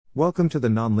Welcome to the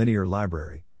Nonlinear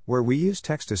Library, where we use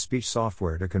text-to-speech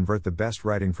software to convert the best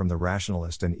writing from the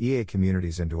Rationalist and EA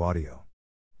communities into audio.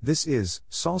 This is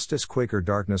Solstice Quaker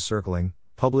Darkness Circling,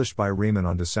 published by Raemon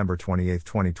on December 28,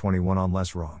 2021 on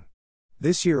LessWrong.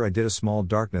 This year I did a small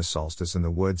darkness solstice in the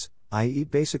woods, i.e.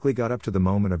 basically got up to the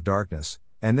moment of darkness,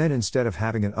 and then instead of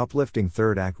having an uplifting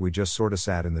third act we just sorta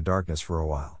sat in the darkness for a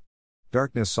while.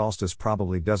 Darkness solstice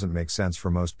probably doesn't make sense for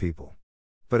most people.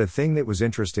 But a thing that was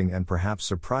interesting and perhaps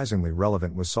surprisingly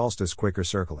relevant was Solstice Quaker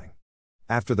Circling.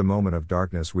 After the moment of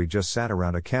darkness we just sat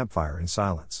around a campfire in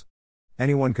silence.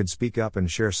 Anyone could speak up and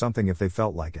share something if they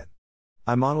felt like it.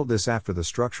 I modeled this after the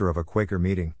structure of a Quaker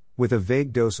meeting, with a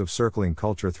vague dose of circling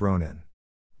culture thrown in.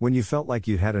 When you felt like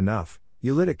you'd had enough,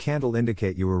 you lit a candle to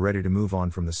indicate you were ready to move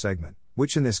on from the segment,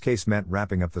 which in this case meant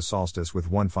wrapping up the solstice with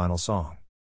one final song.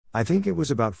 I think it was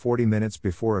about 40 minutes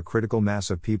before a critical mass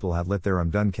of people had lit their I'm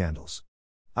done candles.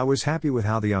 I was happy with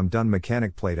how the I'm done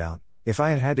mechanic played out. If I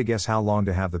had had to guess how long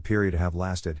to have the period have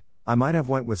lasted, I might have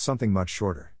went with something much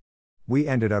shorter. We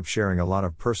ended up sharing a lot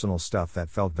of personal stuff that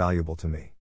felt valuable to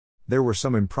me. There were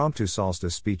some impromptu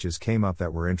solstice speeches came up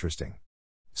that were interesting.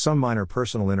 Some minor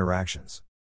personal interactions.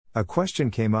 A question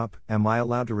came up, am I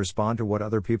allowed to respond to what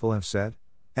other people have said?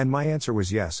 And my answer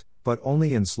was yes, but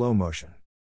only in slow motion.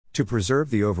 To preserve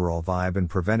the overall vibe and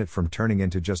prevent it from turning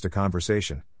into just a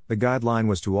conversation, the guideline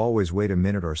was to always wait a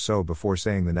minute or so before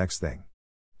saying the next thing.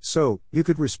 So, you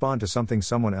could respond to something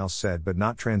someone else said but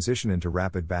not transition into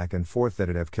rapid back and forth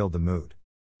that'd have killed the mood.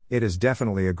 It is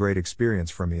definitely a great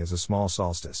experience for me as a small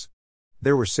solstice.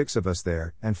 There were 6 of us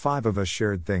there, and 5 of us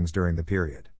shared things during the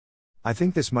period. I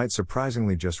think this might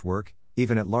surprisingly just work,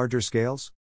 even at larger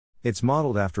scales. It's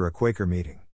modeled after a Quaker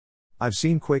meeting. I've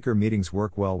seen Quaker meetings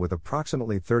work well with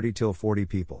approximately 30 till 40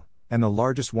 people, and the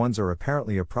largest ones are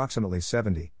apparently approximately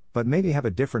 70, but maybe have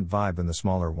a different vibe than the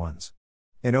smaller ones.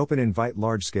 In open invite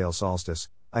large-scale solstice,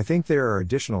 I think there are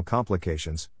additional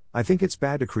complications. I think it's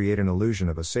bad to create an illusion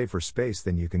of a safer space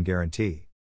than you can guarantee.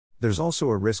 There's also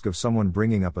a risk of someone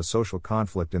bringing up a social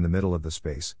conflict in the middle of the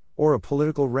space, or a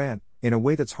political rant, in a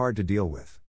way that's hard to deal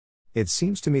with. It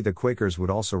seems to me the Quakers would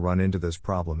also run into this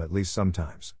problem at least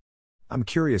sometimes. I'm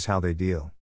curious how they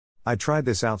deal. I tried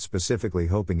this out specifically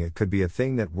hoping it could be a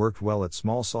thing that worked well at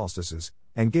small solstices,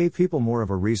 and gave people more of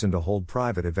a reason to hold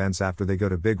private events after they go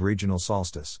to Big Regional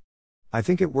Solstice. I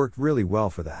think it worked really well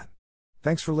for that.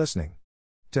 Thanks for listening.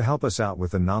 To help us out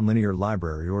with the Nonlinear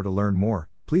Library or to learn more,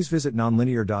 please visit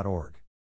nonlinear.org.